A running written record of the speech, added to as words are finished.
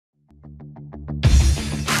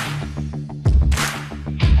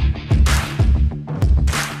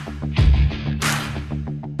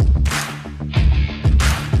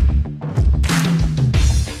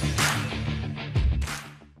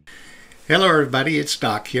Hello everybody, it's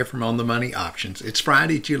Doc here from On the Money Options. It's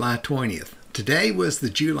Friday, July 20th. Today was the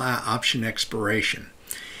July option expiration.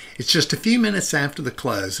 It's just a few minutes after the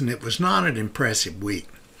close and it was not an impressive week.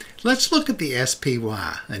 Let's look at the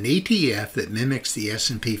SPY, an ETF that mimics the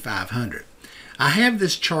S&P 500. I have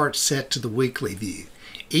this chart set to the weekly view.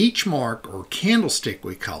 Each mark, or candlestick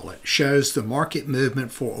we call it, shows the market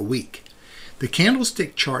movement for a week. The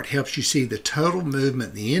candlestick chart helps you see the total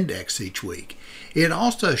movement in the index each week. It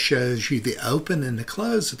also shows you the open and the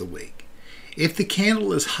close of the week. If the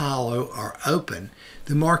candle is hollow or open,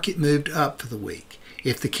 the market moved up for the week.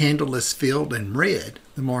 If the candle is filled and red,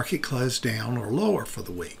 the market closed down or lower for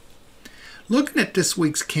the week. Looking at this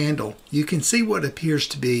week's candle, you can see what appears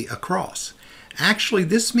to be a cross. Actually,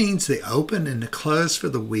 this means the open and the close for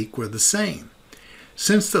the week were the same.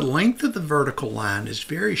 Since the length of the vertical line is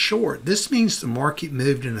very short, this means the market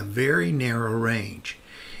moved in a very narrow range.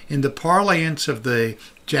 In the parlance of the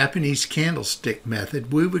Japanese candlestick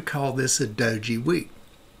method, we would call this a doji week.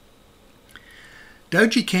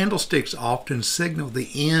 Doji candlesticks often signal the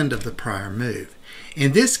end of the prior move.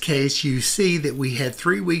 In this case, you see that we had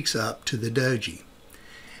 3 weeks up to the doji.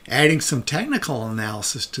 Adding some technical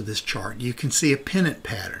analysis to this chart, you can see a pennant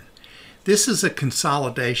pattern. This is a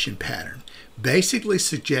consolidation pattern, basically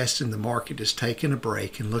suggesting the market is taking a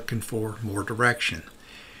break and looking for more direction.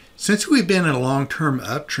 Since we've been in a long-term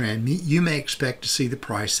uptrend, you may expect to see the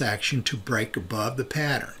price action to break above the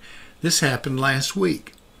pattern. This happened last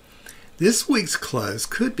week. This week's close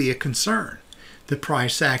could be a concern. The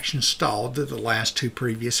price action stalled at the last 2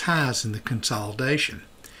 previous highs in the consolidation.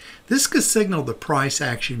 This could signal the price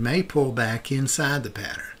action may pull back inside the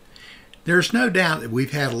pattern. There's no doubt that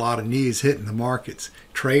we've had a lot of news hitting the markets,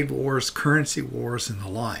 trade wars, currency wars, and the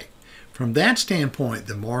like. From that standpoint,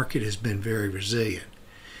 the market has been very resilient.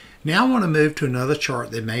 Now I want to move to another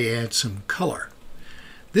chart that may add some color.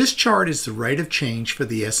 This chart is the rate of change for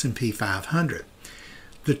the S&P 500.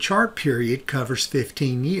 The chart period covers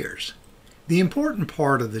 15 years. The important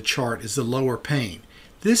part of the chart is the lower pane.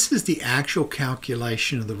 This is the actual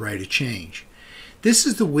calculation of the rate of change. This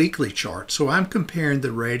is the weekly chart, so I'm comparing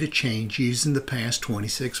the rate of change using the past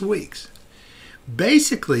 26 weeks.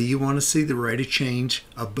 Basically, you want to see the rate of change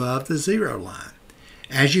above the zero line.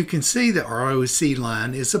 As you can see, the ROC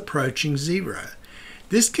line is approaching zero.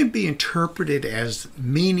 This can be interpreted as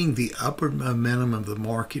meaning the upward momentum of the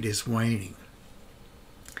market is waning.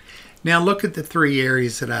 Now look at the 3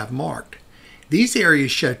 areas that I've marked. These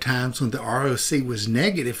areas show times when the ROC was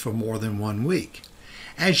negative for more than 1 week.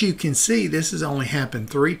 As you can see, this has only happened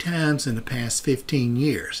 3 times in the past 15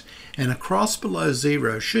 years, and a cross below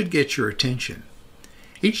zero should get your attention.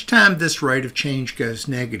 Each time this rate of change goes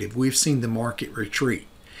negative, we've seen the market retreat.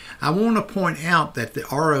 I want to point out that the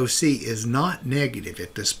ROC is not negative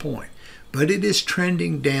at this point, but it is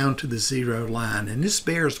trending down to the zero line, and this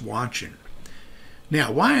bears watching.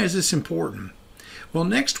 Now, why is this important? Well,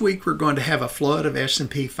 next week we're going to have a flood of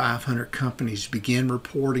S&P 500 companies begin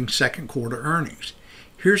reporting second quarter earnings.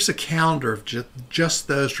 Here's the calendar of just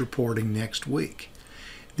those reporting next week.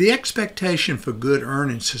 The expectation for good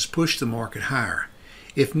earnings has pushed the market higher.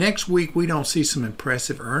 If next week we don't see some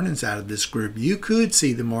impressive earnings out of this group, you could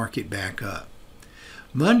see the market back up.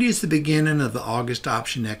 Monday is the beginning of the August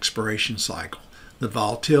option expiration cycle. The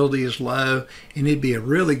volatility is low, and it'd be a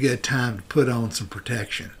really good time to put on some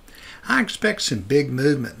protection. I expect some big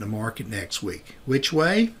movement in the market next week. Which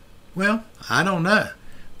way? Well, I don't know.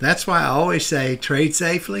 That's why I always say trade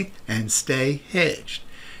safely and stay hedged.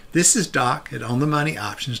 This is Doc at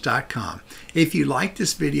OnTheMoneyOptions.com. If you like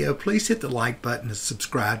this video, please hit the like button and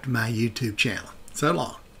subscribe to my YouTube channel. So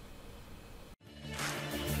long.